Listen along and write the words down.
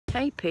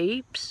Hey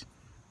peeps,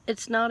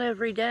 it's not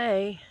every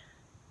day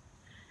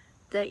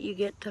that you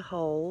get to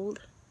hold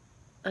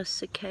a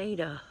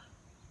cicada.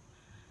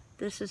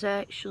 This is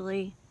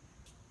actually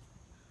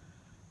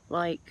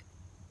like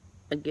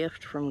a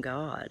gift from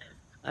God.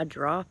 I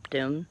dropped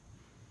him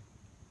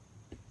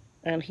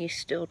and he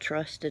still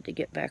trusted to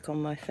get back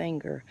on my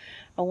finger.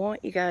 I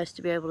want you guys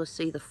to be able to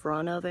see the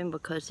front of him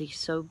because he's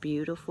so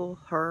beautiful.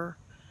 Her,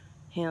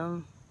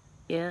 him,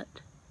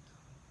 it.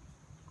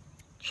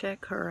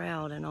 Check her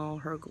out in all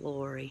her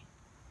glory.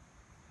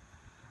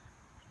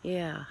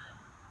 Yeah,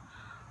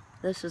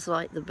 this is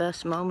like the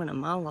best moment of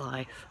my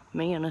life.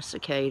 Me and a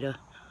cicada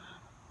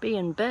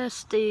being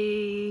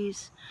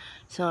besties.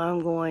 So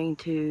I'm going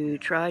to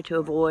try to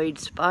avoid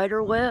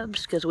spider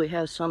webs because we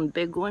have some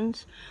big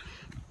ones.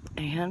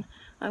 And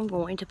I'm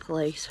going to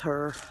place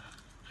her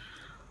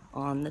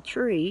on the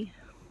tree,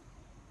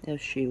 if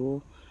she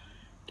will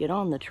get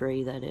on the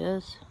tree, that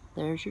is.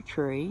 There's your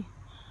tree.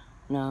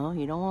 No,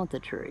 you don't want the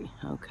tree.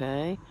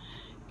 Okay.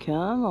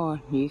 Come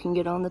on, you can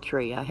get on the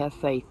tree. I have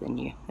faith in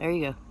you. There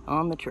you go,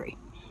 on the tree.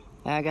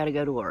 I gotta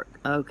go to work.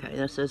 Okay,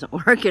 this isn't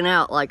working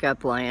out like I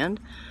planned.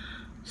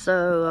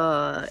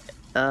 So,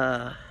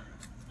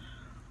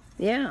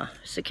 yeah,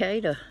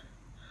 cicada,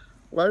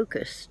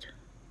 locust,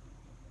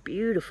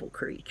 beautiful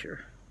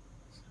creature.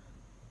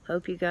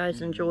 Hope you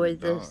guys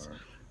enjoyed this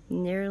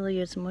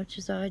nearly as much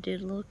as I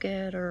did. Look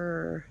at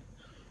her.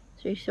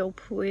 She's so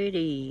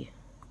pretty.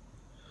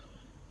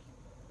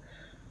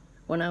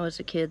 When I was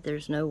a kid,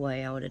 there's no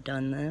way I would have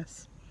done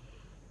this.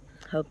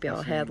 Hope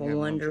y'all have a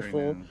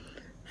wonderful,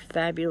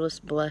 fabulous,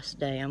 blessed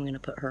day. I'm going to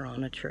put her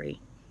on a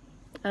tree.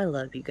 I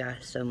love you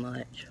guys so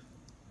much.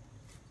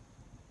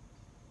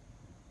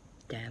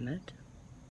 Damn it.